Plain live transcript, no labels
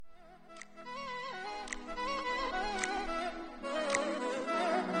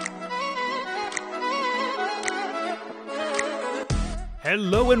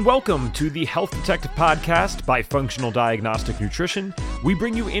Hello and welcome to the Health Detective Podcast by Functional Diagnostic Nutrition. We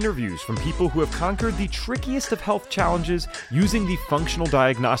bring you interviews from people who have conquered the trickiest of health challenges using the functional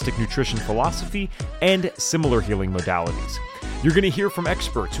diagnostic nutrition philosophy and similar healing modalities. You're going to hear from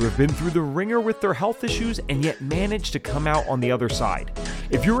experts who have been through the ringer with their health issues and yet managed to come out on the other side.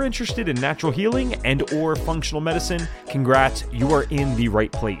 If you're interested in natural healing and or functional medicine, congrats, you are in the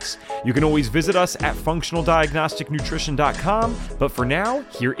right place. You can always visit us at functionaldiagnosticnutrition.com, but for now,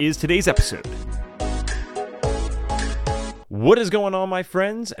 here is today's episode. What is going on, my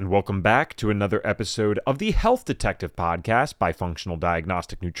friends, and welcome back to another episode of the Health Detective Podcast by Functional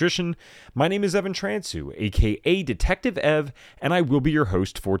Diagnostic Nutrition. My name is Evan Transu, aka Detective Ev, and I will be your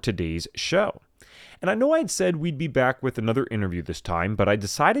host for today's show. And I know I'd said we'd be back with another interview this time, but I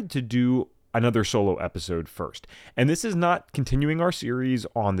decided to do another solo episode first. And this is not continuing our series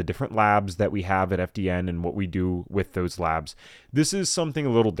on the different labs that we have at FDN and what we do with those labs. This is something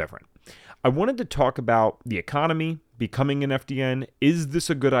a little different. I wanted to talk about the economy, becoming an FDN. Is this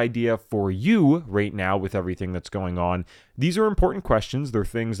a good idea for you right now with everything that's going on? These are important questions. They're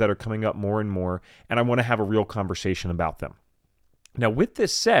things that are coming up more and more, and I want to have a real conversation about them. Now, with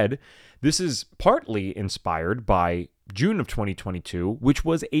this said, this is partly inspired by June of 2022, which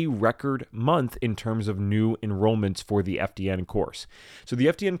was a record month in terms of new enrollments for the FDN course. So the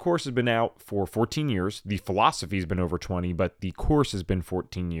FDN course has been out for 14 years. The philosophy has been over 20, but the course has been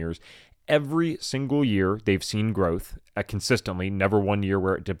 14 years. Every single year, they've seen growth consistently, never one year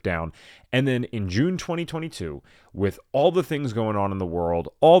where it dipped down. And then in June 2022, with all the things going on in the world,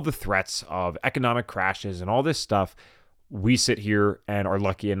 all the threats of economic crashes and all this stuff, we sit here and are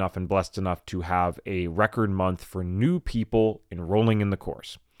lucky enough and blessed enough to have a record month for new people enrolling in the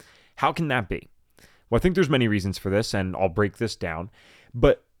course. How can that be? Well, I think there's many reasons for this, and I'll break this down.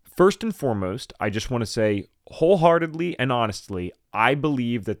 But first and foremost, I just want to say wholeheartedly and honestly, I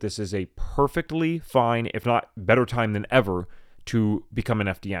believe that this is a perfectly fine, if not better time than ever, to become an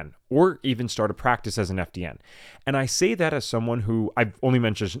FDN or even start a practice as an FDN. And I say that as someone who, I've only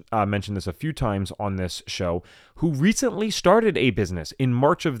mentioned this a few times on this show, who recently started a business in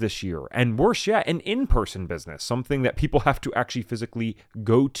March of this year. And worse yet, an in-person business, something that people have to actually physically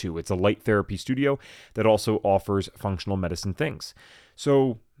go to. It's a light therapy studio that also offers functional medicine things.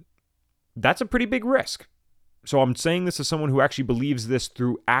 So that's a pretty big risk. So I'm saying this as someone who actually believes this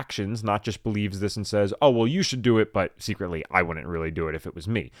through actions, not just believes this and says, oh, well, you should do it, but secretly I wouldn't really do it if it was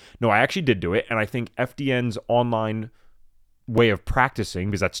me. No, I actually did do it, and I think FDN's online way of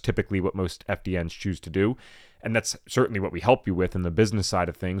practicing, because that's typically what most FDNs choose to do, and that's certainly what we help you with in the business side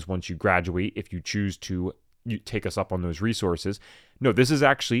of things once you graduate, if you choose to take us up on those resources. No, this is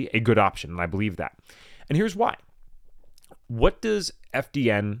actually a good option, and I believe that. And here's why. What does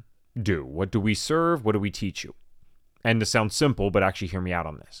FDN do? What do we serve? What do we teach you? And this sounds simple, but actually hear me out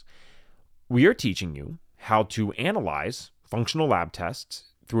on this. We are teaching you how to analyze functional lab tests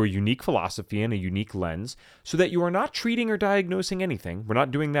through a unique philosophy and a unique lens so that you are not treating or diagnosing anything. We're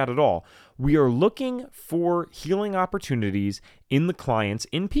not doing that at all. We are looking for healing opportunities in the clients,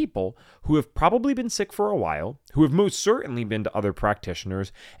 in people who have probably been sick for a while, who have most certainly been to other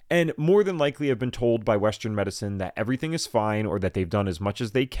practitioners, and more than likely have been told by Western medicine that everything is fine or that they've done as much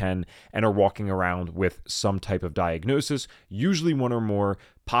as they can and are walking around with some type of diagnosis, usually one or more,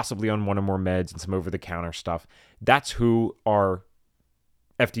 possibly on one or more meds and some over-the-counter stuff. That's who our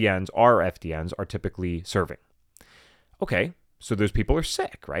FDNs are typically serving. Okay, so those people are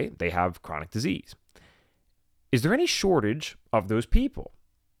sick, right? They have chronic disease. Is there any shortage of those people?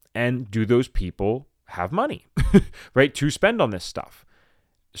 And do those people have money, right, to spend on this stuff?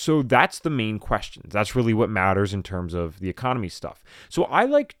 So that's the main question. That's really what matters in terms of the economy stuff. So I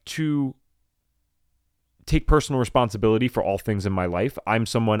like to take personal responsibility for all things in my life. I'm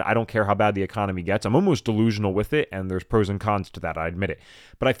someone, I don't care how bad the economy gets. I'm almost delusional with it, and there's pros and cons to that, I admit it.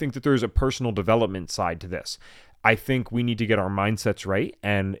 But I think that there's a personal development side to this. I think we need to get our mindsets right,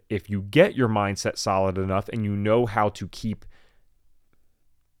 and if you get your mindset solid enough and you know how to keep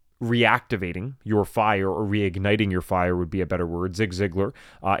reactivating your fire, or reigniting your fire would be a better word. Zig Ziglar,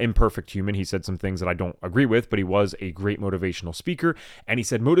 Imperfect Human, he said some things that I don't agree with, but he was a great motivational speaker. And he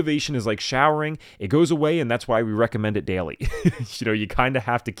said, motivation is like showering. It goes away, and that's why we recommend it daily. You kind of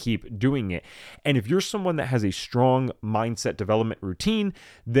have to keep doing it. And if you're someone that has a strong mindset development routine,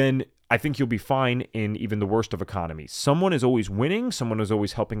 then I think you'll be fine in even the worst of economies. Someone is always winning. Someone is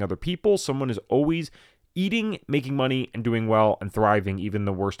always helping other people. Someone is always eating, making money, and doing well and thriving even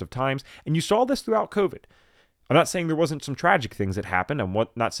the worst of times. And you saw this throughout COVID. I'm not saying there wasn't some tragic things that happened. I'm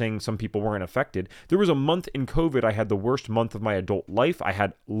not saying some people weren't affected. There was a month in COVID. I had the worst month of my adult life. I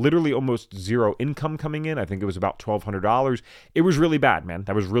had literally almost zero income coming in. I think it was about $1,200. It was really bad, man.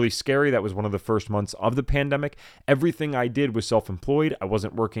 That was really scary. That was one of the first months of the pandemic. Everything I did was self-employed. I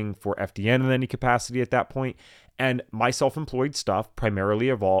wasn't working for FDN in any capacity at that point. And my self-employed stuff primarily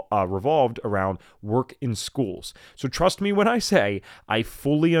revolved around work in schools. So trust me when I say I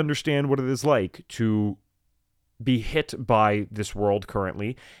fully understand what it is like to be hit by this world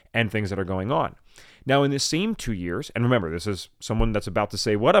currently and things that are going on. Now, in the same 2 years, and remember, this is someone that's about to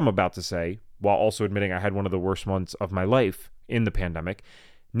say what I'm about to say, while also admitting I had one of the worst months of my life in the pandemic.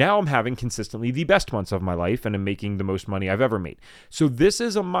 Now I'm having consistently the best months of my life and I'm making the most money I've ever made. So this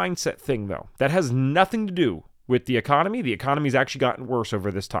is a mindset thing, though. That has nothing to do with the economy. The economy's actually gotten worse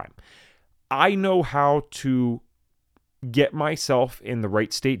over this time. I know how to get myself in the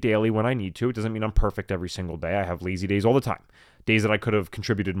right state daily when I need to. It doesn't mean I'm perfect every single day. I have lazy days all the time. Days that I could have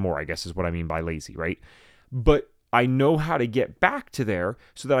contributed more, I guess is what I mean by lazy, right? But I know how to get back to there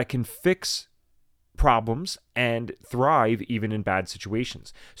so that I can fix problems and thrive even in bad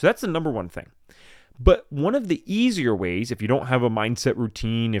situations. So that's the number one thing. But one of the easier ways, if you don't have a mindset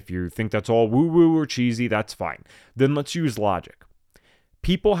routine, if you think that's all woo-woo or cheesy, that's fine. Then let's use logic.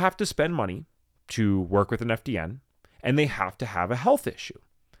 People have to spend money to work with an FDN, and they have to have a health issue.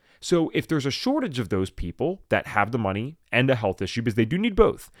 So if there's a shortage of those people that have the money and a health issue, because they do need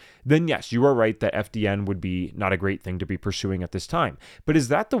both, then yes, you are right that FDN would be not a great thing to be pursuing at this time. But is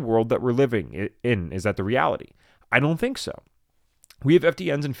that the world that we're living in? Is that the reality? I don't think so. We have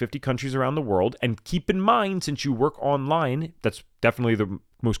FDNs in 50 countries around the world, and keep in mind, since you work online, that's definitely the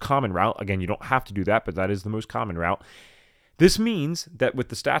most common route. Again, you don't have to do that, but that is the most common route. This means that with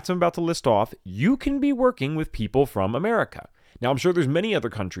the stats I'm about to list off, you can be working with people from America. Now, I'm sure there's many other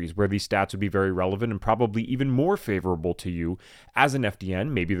countries where these stats would be very relevant and probably even more favorable to you as an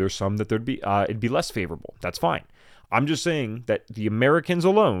FDN. Maybe there's some that it'd be less favorable. That's fine. I'm just saying that the Americans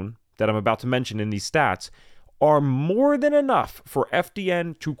alone that I'm about to mention in these stats are more than enough for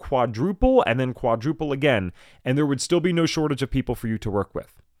FDN to quadruple and then quadruple again, and there would still be no shortage of people for you to work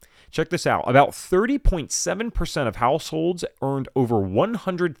with. Check this out. About 30.7% of households earned over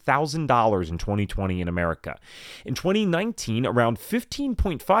 $100,000 in 2020 in America. In 2019, around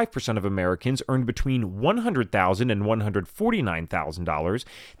 15.5% of Americans earned between $100,000 and $149,000.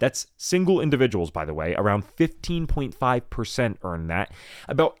 That's single individuals, by the way. Around 15.5% earned that.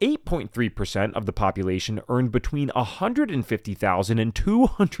 About 8.3% of the population earned between $150,000 and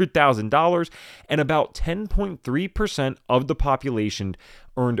 $200,000, and about 10.3% of the population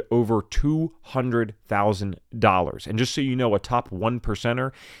earned over $200,000. And just so you know, a top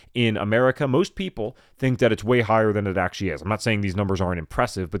 1%er in America, most people think that it's way higher than it actually is. I'm not saying these numbers aren't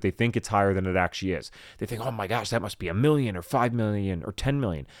impressive, but they think it's higher than it actually is. They think, oh my gosh, that must be 1 million or 5 million or 10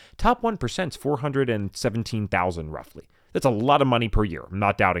 million. Top 1% is 417,000 roughly. That's a lot of money per year. I'm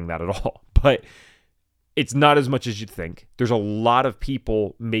not doubting that at all, but it's not as much as you'd think. There's a lot of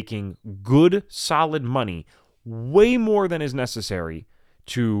people making good, solid money, way more than is necessary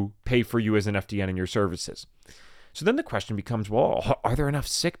to pay for you as an FDN and your services. So then the question becomes, well, are there enough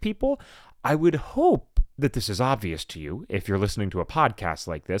sick people? I would hope that this is obvious to you if you're listening to a podcast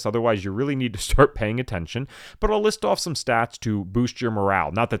like this. Otherwise, you really need to start paying attention. But I'll list off some stats to boost your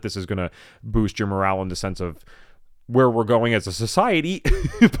morale. Not that this is going to boost your morale in the sense of where we're going as a society,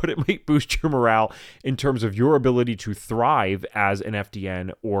 but it might boost your morale in terms of your ability to thrive as an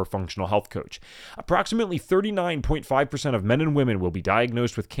FDN or functional health coach. Approximately 39.5% of men and women will be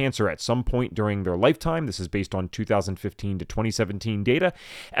diagnosed with cancer at some point during their lifetime. This is based on 2015 to 2017 data.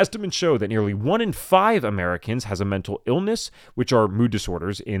 Estimates show that nearly 1 in 5 Americans has a mental illness, which are mood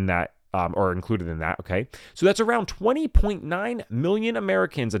disorders in that are included in that, okay? So that's around 20.9 million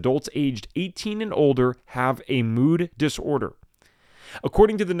Americans, adults aged 18 and older, have a mood disorder.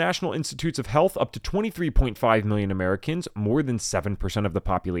 According to the National Institutes of Health, up to 23.5 million Americans, more than 7% of the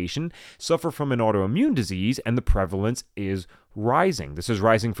population, suffer from an autoimmune disease, and the prevalence is rising. This is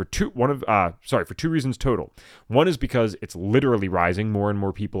rising for two reasons total. One is because it's literally rising. More and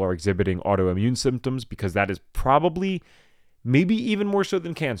more people are exhibiting autoimmune symptoms because that is probably, maybe even more so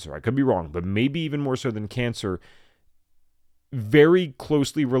than cancer. I could be wrong, but maybe even more so than cancer, very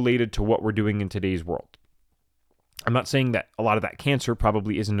closely related to what we're doing in today's world. I'm not saying that a lot of that cancer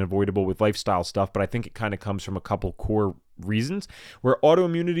probably isn't avoidable with lifestyle stuff, but I think it kind of comes from a couple core reasons where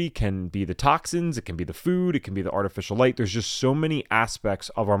autoimmunity can be the toxins, it can be the food, it can be the artificial light. There's just so many aspects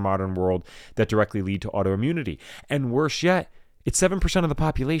of our modern world that directly lead to autoimmunity. And worse yet, it's 7% of the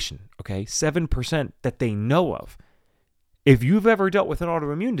population, okay? 7% that they know of. If you've ever dealt with an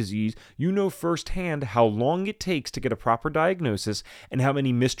autoimmune disease, you know firsthand how long it takes to get a proper diagnosis and how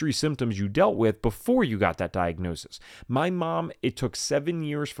many mystery symptoms you dealt with before you got that diagnosis. My mom, it took 7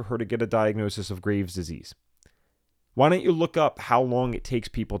 years for her to get a diagnosis of Graves' disease. Why don't you look up how long it takes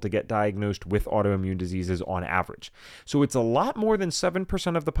people to get diagnosed with autoimmune diseases on average? So it's a lot more than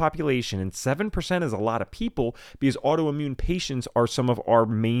 7% of the population, and 7% is a lot of people because autoimmune patients are some of our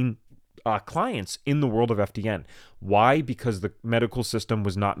main clients in the world of FDN. Why? Because the medical system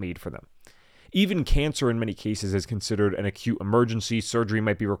was not made for them. Even cancer in many cases is considered an acute emergency. Surgery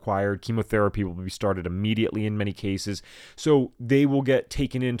might be required. Chemotherapy will be started immediately in many cases. So they will get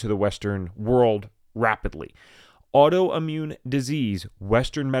taken into the Western world rapidly. Autoimmune disease,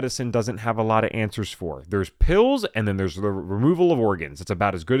 Western medicine doesn't have a lot of answers for. There's pills and then there's the removal of organs. It's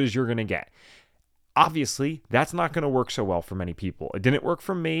about as good as you're going to get. Obviously, that's not going to work so well for many people. It didn't work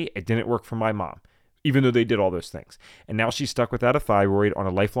for me. It didn't work for my mom, even though they did all those things. And now she's stuck without a thyroid on a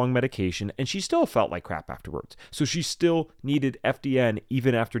lifelong medication, and she still felt like crap afterwards. So she still needed FDN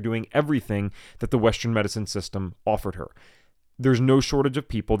even after doing everything that the Western medicine system offered her. There's no shortage of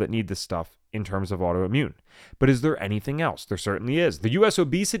people that need this stuff in terms of autoimmune. But is there anything else? There certainly is. The U.S.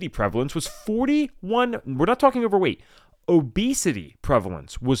 obesity prevalence was 41. We're not talking overweight. Obesity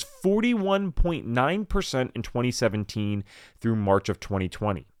prevalence was 41.9% in 2017 through March of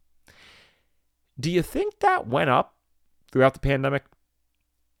 2020. Do you think that went up throughout the pandemic?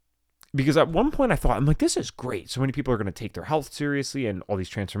 Because at one point I thought, I'm like, this is great. So many people are going to take their health seriously and all these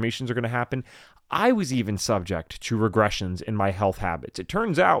transformations are going to happen. I was even subject to regressions in my health habits. It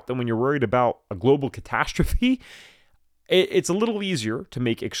turns out that when you're worried about a global catastrophe, it's a little easier to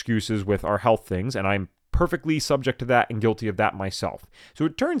make excuses with our health things, and I'm perfectly subject to that and guilty of that myself. So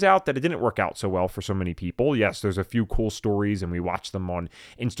it turns out that it didn't work out so well for so many people. Yes, there's a few cool stories and we watch them on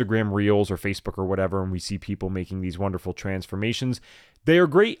Instagram Reels or Facebook or whatever, and we see people making these wonderful transformations. They are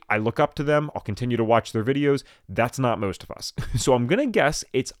great. I look up to them. I'll continue to watch their videos. That's not most of us. So I'm going to guess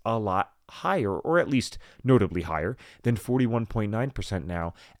it's a lot higher, or at least notably higher than 41.9%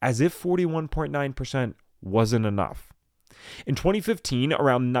 now, as if 41.9% wasn't enough. In 2015,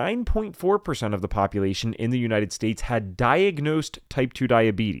 around 9.4% of the population in the United States had diagnosed type 2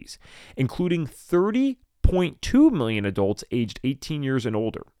 diabetes, including 30.2 million adults aged 18 years and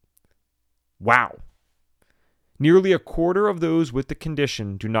older. Wow. Nearly a quarter of those with the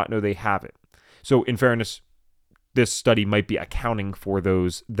condition do not know they have it. So, in fairness, this study might be accounting for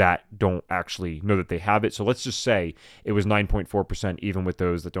those that don't actually know that they have it. So let's just say it was 9.4% even with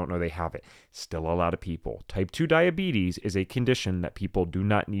those that don't know they have it. Still a lot of people. Type 2 diabetes is a condition that people do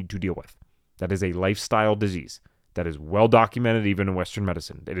not need to deal with. That is a lifestyle disease that is well documented even in Western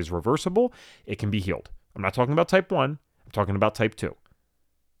medicine. It is reversible. It can be healed. I'm not talking about type 1. I'm talking about type 2.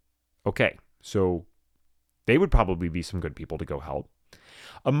 Okay, so they would probably be some good people to go help.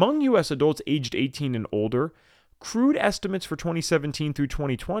 Among U.S. adults aged 18 and older, crude estimates for 2017 through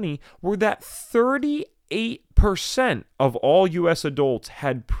 2020 were that 38% of all U.S. adults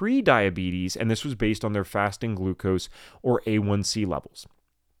had pre-diabetes, and this was based on their fasting glucose or A1C levels.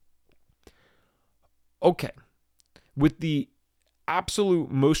 Okay, with the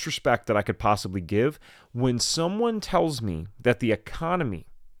absolute most respect that I could possibly give, when someone tells me that the economy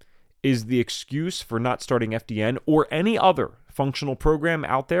is the excuse for not starting FDN or any other functional program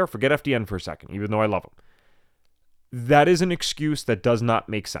out there, forget FDN for a second, even though I love them. That is an excuse that does not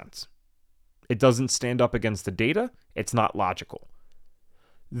make sense. It doesn't stand up against the data. It's not logical.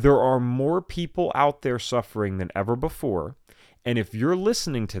 There are more people out there suffering than ever before. And if you're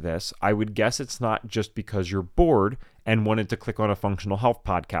listening to this, I would guess it's not just because you're bored and wanted to click on a functional health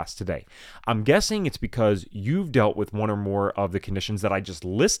podcast today. I'm guessing it's because you've dealt with one or more of the conditions that I just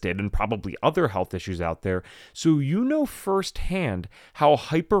listed and probably other health issues out there. So you know firsthand how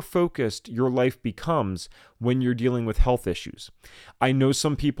hyper-focused your life becomes when you're dealing with health issues. I know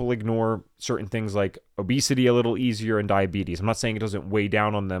some people ignore certain things like obesity a little easier and diabetes. I'm not saying it doesn't weigh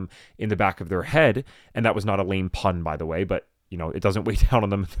down on them in the back of their head. And that was not a lame pun, by the way, but it doesn't weigh down on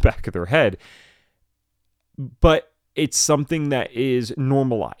them in the back of their head. But it's something that is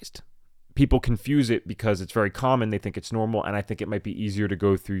normalized. People confuse it because it's very common. They think it's normal, and I think it might be easier to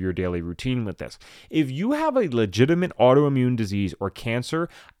go through your daily routine with this. If you have a legitimate autoimmune disease or cancer,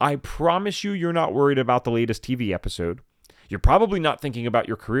 I promise you're not worried about the latest TV episode. You're probably not thinking about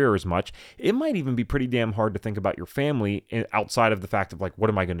your career as much. It might even be pretty damn hard to think about your family outside of the fact of what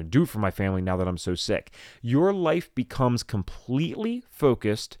am I going to do for my family now that I'm so sick? Your life becomes completely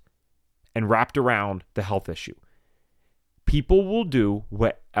focused and wrapped around the health issue. People will do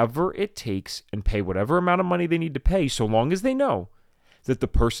whatever it takes and pay whatever amount of money they need to pay so long as they know that the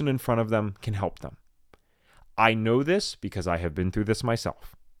person in front of them can help them. I know this because I have been through this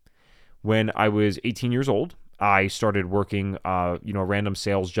myself. When I was 18 years old, I started working, a random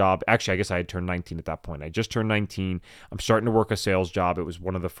sales job. Actually, I guess I had turned 19 at that point. I just turned 19. I'm starting to work a sales job. It was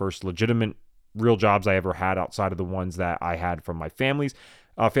one of the first legitimate real jobs I ever had outside of the ones that I had from my family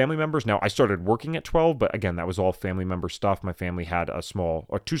members. Now, I started working at 12, but again, that was all family member stuff. My family had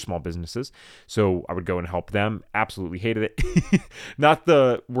two small businesses, so I would go and help them. Absolutely hated it. Not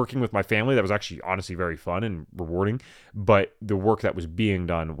the working with my family. That was actually honestly very fun and rewarding, but the work that was being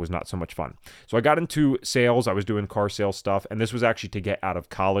done was not so much fun. So I got into sales. I was doing car sales stuff, and this was actually to get out of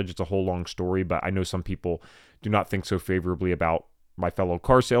college. It's a whole long story, but I know some people do not think so favorably about my fellow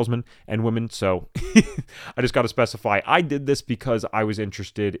car salesmen and women. So I just got to specify, I did this because I was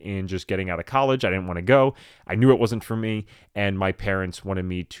interested in just getting out of college. I didn't want to go. I knew it wasn't for me. And my parents wanted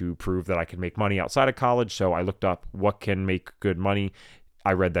me to prove that I could make money outside of college. So I looked up what can make good money.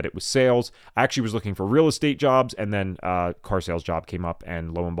 I read that it was sales. I actually was looking for real estate jobs, and then a car sales job came up,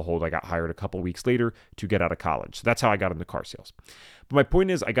 and lo and behold, I got hired a couple weeks later to get out of college. So that's how I got into car sales. But my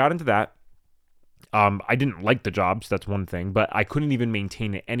point is, I got into that. I didn't like the jobs, that's one thing, but I couldn't even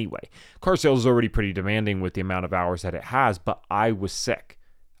maintain it anyway. Car sales is already pretty demanding with the amount of hours that it has, but I was sick.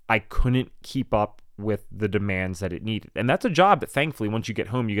 I couldn't keep up with the demands that it needed. And that's a job that thankfully, once you get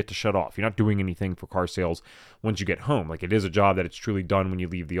home, you get to shut off. You're not doing anything for car sales once you get home. Like, it is a job that it's truly done when you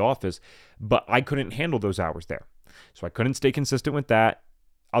leave the office, but I couldn't handle those hours there. So I couldn't stay consistent with that.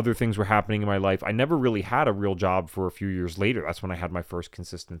 Other things were happening in my life. I never really had a real job for a few years later. That's when I had my first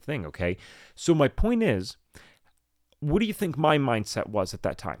consistent thing, okay? So my point is, what do you think my mindset was at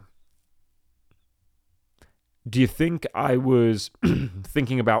that time? Do you think I was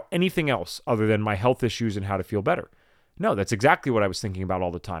thinking about anything else other than my health issues and how to feel better? No, that's exactly what I was thinking about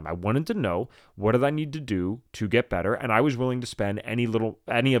all the time. I wanted to know, what did I need to do to get better? And I was willing to spend any of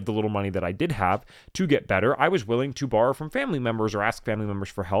the little money that I did have to get better. I was willing to borrow from family members or ask family members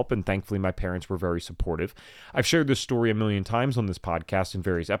for help. And thankfully, my parents were very supportive. I've shared this story a million times on this podcast in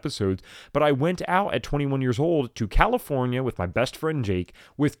various episodes, but I went out at 21 years old to California with my best friend Jake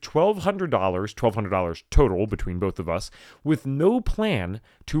with $1,200 total between both of us, with no plan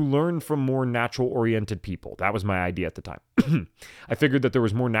to learn from more natural-oriented people. That was my idea at the time. I figured that there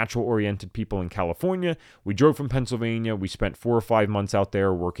was more natural-oriented people in California. We drove from Pennsylvania. We spent 4 or 5 months out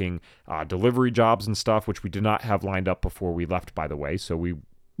there working delivery jobs and stuff, which we did not have lined up before we left, by the way. So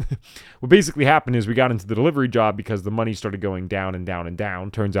what basically happened is we got into the delivery job because the money started going down and down and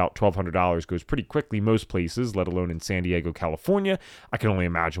down. Turns out $1,200 goes pretty quickly most places, let alone in San Diego, California. I can only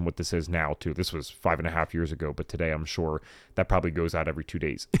imagine what this is now, too. This was 5.5 years ago, but today I'm sure that probably goes out every 2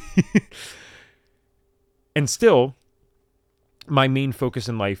 days. And still, my main focus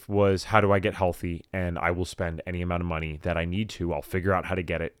in life was, how do I get healthy? And I will spend any amount of money that I need to. I'll figure out how to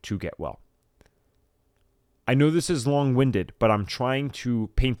get it to get well. I know this is long-winded, but I'm trying to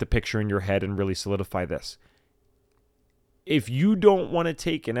paint the picture in your head and really solidify this. If you don't want to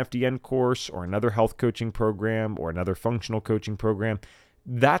take an FDN course or another health coaching program or another functional coaching program,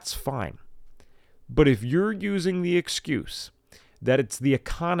 that's fine. But if you're using the excuse that it's the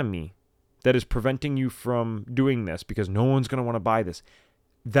economy that is preventing you from doing this because no one's going to want to buy this,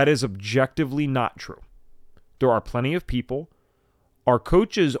 that is objectively not true. There are plenty of people. Our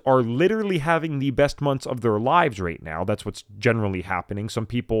coaches are literally having the best months of their lives right now. That's what's generally happening. Some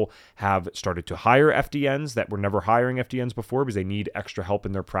people have started to hire FDNs that were never hiring FDNs before because they need extra help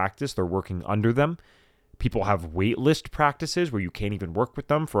in their practice. They're working under them. People have wait list practices where you can't even work with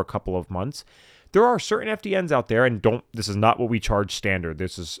them for a couple of months. There are certain FDNs out there, and this is not what we charge standard.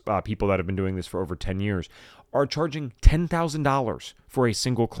 This is people that have been doing this for over 10 years, are charging $10,000 for a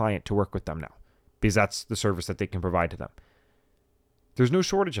single client to work with them now because that's the service that they can provide to them. There's no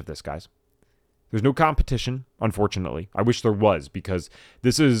shortage of this, guys. There's no competition, unfortunately. I wish there was, because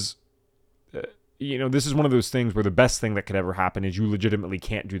this is, this is one of those things where the best thing that could ever happen is you legitimately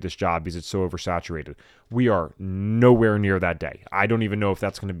can't do this job because it's so oversaturated. We are nowhere near that day. I don't even know if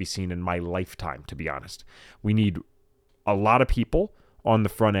that's going to be seen in my lifetime, to be honest. We need a lot of people on the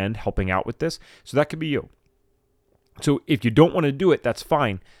front end helping out with this, so that could be you. So if you don't want to do it, that's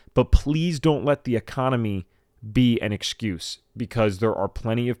fine, but please don't let the economy be an excuse, because there are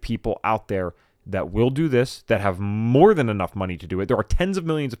plenty of people out there that will do this, that have more than enough money to do it. There are tens of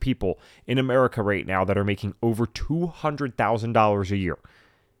millions of people in America right now that are making over $200,000 a year.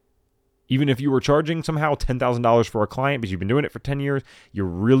 Even if you were charging somehow $10,000 for a client because you've been doing it for 10 years, you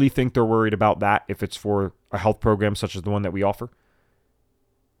really think they're worried about that if it's for a health program such as the one that we offer?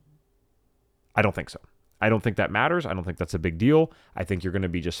 I don't think so. I don't think that matters. I don't think that's a big deal. I think you're going to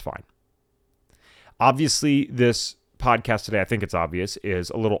be just fine. Obviously, this podcast today, I think it's obvious,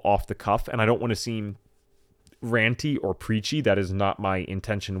 is a little off the cuff, and I don't want to seem ranty or preachy. That is not my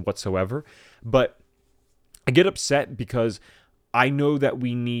intention whatsoever. But I get upset because I know that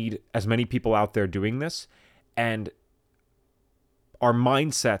we need as many people out there doing this, and our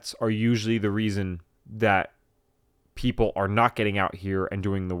mindsets are usually the reason that people are not getting out here and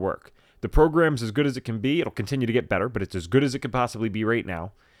doing the work. The program's as good as it can be. It'll continue to get better, but it's as good as it could possibly be right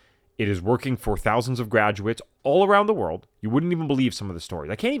now. It is working for thousands of graduates all around the world. You wouldn't even believe some of the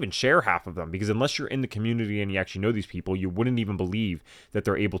stories. I can't even share half of them because unless you're in the community and you actually know these people, you wouldn't even believe that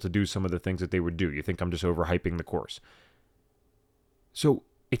they're able to do some of the things that they would do. You think I'm just overhyping the course. So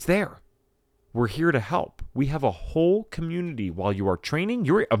it's there. We're here to help. We have a whole community while you are training.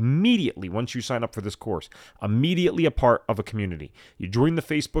 You're immediately, once you sign up for this course, immediately a part of a community. You join the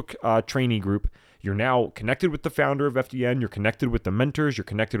Facebook trainee group. You're now connected with the founder of FDN. You're connected with the mentors. You're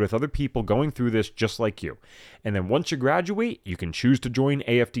connected with other people going through this just like you. And then once you graduate, you can choose to join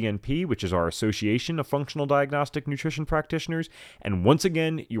AFDNP, which is our Association of Functional Diagnostic Nutrition Practitioners. And once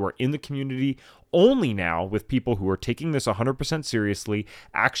again, you are in the community only now with people who are taking this 100% seriously,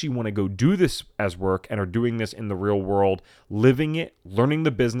 actually want to go do this as work and are doing this in the real world, living it, learning the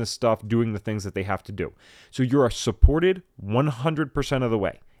business stuff, doing the things that they have to do. So you're supported 100% of the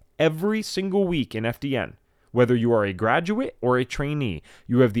way. Every single week in FDN, whether you are a graduate or a trainee,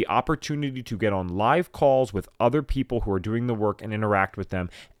 you have the opportunity to get on live calls with other people who are doing the work and interact with them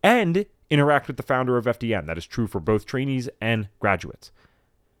and interact with the founder of FDN. That is true for both trainees and graduates.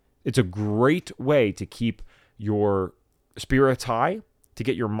 It's a great way to keep your spirits high, to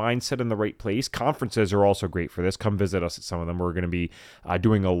get your mindset in the right place. Conferences are also great for this. Come visit us at some of them. We're going to be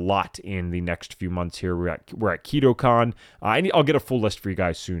doing a lot in the next few months here. We're at KetoCon. I'll get a full list for you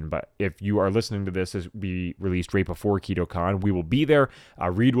guys soon, but if you are listening to this, as be released right before KetoCon, we will be there.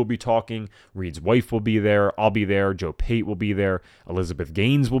 Reed will be talking. Reed's wife will be there. I'll be there. Joe Pate will be there. Elizabeth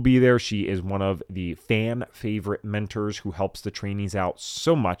Gaines will be there. She is one of the fan favorite mentors who helps the trainees out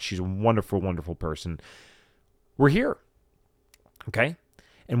so much. She's a wonderful, wonderful person. We're here. Okay?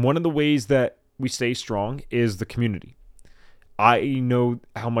 And one of the ways that we stay strong is the community. I know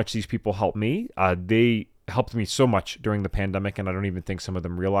how much these people help me. They helped me so much during the pandemic, and I don't even think some of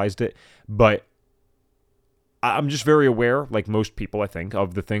them realized it. But I'm just very aware, like most people, I think,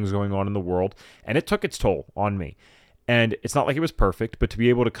 of the things going on in the world, and it took its toll on me. And it's not like it was perfect, but to be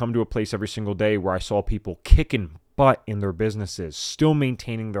able to come to a place every single day where I saw people kicking butt in their businesses, still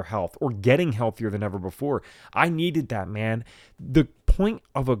maintaining their health or getting healthier than ever before, I needed that, man. The point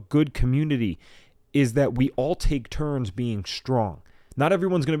of a good community is that we all take turns being strong. Not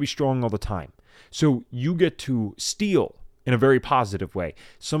everyone's going to be strong all the time. So you get to steal, in a very positive way,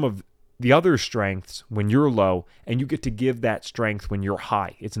 some of the other strengths when you're low, and you get to give that strength when you're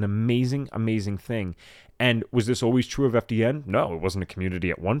high. It's an amazing, amazing thing. And was this always true of FDN? No, it wasn't a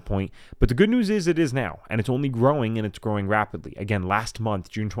community at one point. But the good news is it is now, and it's only growing, and it's growing rapidly. Again, last month,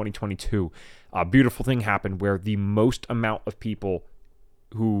 June 2022, a beautiful thing happened where the most amount of people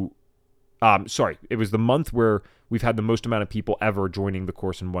who, it was the month where we've had the most amount of people ever joining the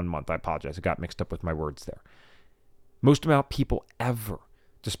course in 1 month. I apologize. I got mixed up with my words there. Most amount of people ever,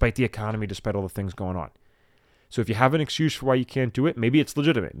 despite the economy, despite all the things going on. So if you have an excuse for why you can't do it, maybe it's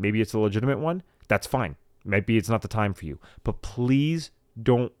legitimate. Maybe it's a legitimate one. That's fine. Maybe it's not the time for you. But please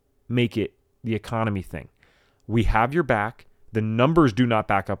don't make it the economy thing. We have your back. The numbers do not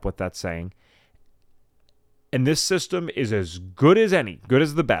back up what that's saying. And this system is as good as any, good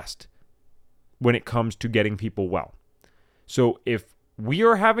as the best, when it comes to getting people well. So if we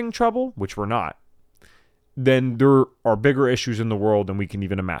are having trouble, which we're not, then there are bigger issues in the world than we can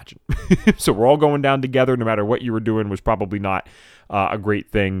even imagine. So we're all going down together. No matter what you were doing was probably not a great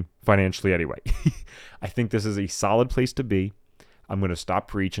thing financially anyway. I think this is a solid place to be. I'm going to stop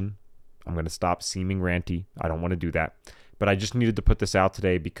preaching. I'm going to stop seeming ranty. I don't want to do that. But I just needed to put this out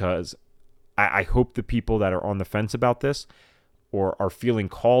today because I hope the people that are on the fence about this or are feeling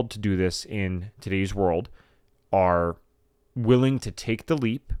called to do this in today's world are willing to take the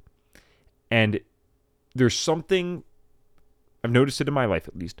leap. And there's something, I've noticed it in my life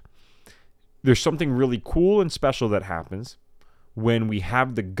at least, there's something really cool and special that happens when we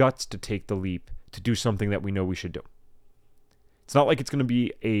have the guts to take the leap to do something that we know we should do. It's not like it's going to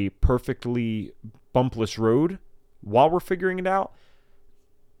be a perfectly bumpless road while we're figuring it out,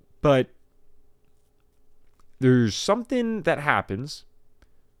 but there's something that happens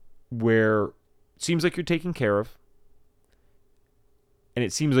where it seems like you're taken care of. And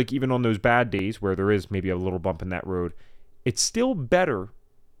it seems like even on those bad days where there is maybe a little bump in that road, it's still better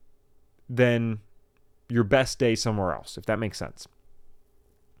than your best day somewhere else, if that makes sense.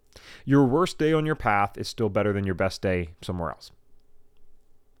 Your worst day on your path is still better than your best day somewhere else.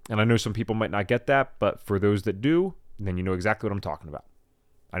 And I know some people might not get that, but for those that do, then you know exactly what I'm talking about.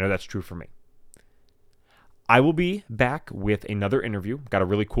 I know that's true for me. I will be back with another interview. Got a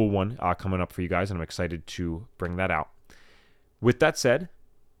really cool one coming up for you guys, and I'm excited to bring that out. With that said,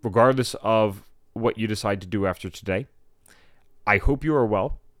 regardless of what you decide to do after today, I hope you are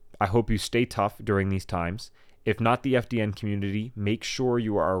well. I hope you stay tough during these times. If not the FDN community, make sure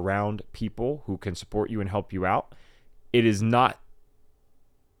you are around people who can support you and help you out. It is not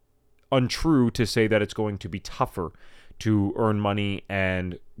untrue to say that it's going to be tougher to earn money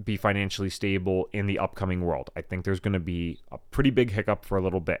and be financially stable in the upcoming world. I think there's going to be a pretty big hiccup for a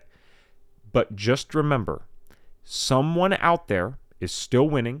little bit. But just remember, someone out there is still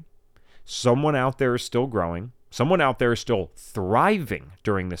winning. Someone out there is still growing. Someone out there is still thriving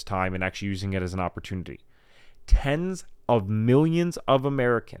during this time and actually using it as an opportunity. Tens of millions of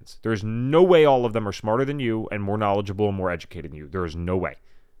Americans. There's no way all of them are smarter than you and more knowledgeable and more educated than you. There is no way.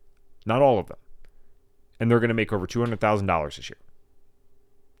 Not all of them. And they're going to make over $200,000 this year.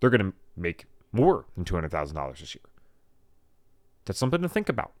 They're going to make more than $200,000 this year. That's something to think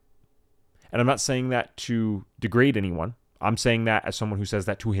about. And I'm not saying that to degrade anyone. I'm saying that as someone who says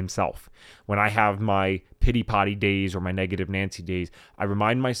that to himself. When I have my pity-potty days or my negative Nancy days, I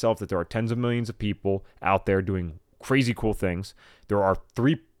remind myself that there are tens of millions of people out there doing crazy cool things. There are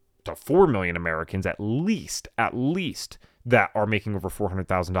 3 to 4 million Americans at least, that are making over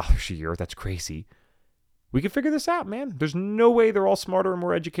 $400,000 a year. That's crazy. We can figure this out, man. There's no way they're all smarter and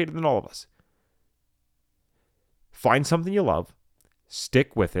more educated than all of us. Find something you love,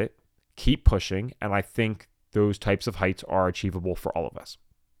 stick with it, keep pushing, and I think those types of heights are achievable for all of us.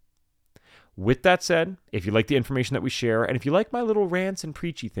 With that said, if you like the information that we share, and if you like my little rants and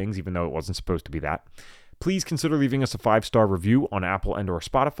preachy things, even though it wasn't supposed to be that, please consider leaving us a 5-star review on Apple and or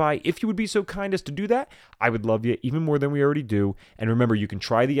Spotify. If you would be so kind as to do that, I would love you even more than we already do. And remember, you can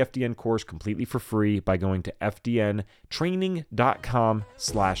try the FDN course completely for free by going to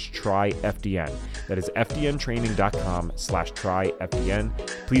fdntraining.com/tryfdn. That is fdntraining.com/tryfdn.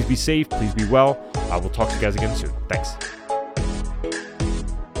 Please be safe. Please be well. I will talk to you guys again soon. Thanks.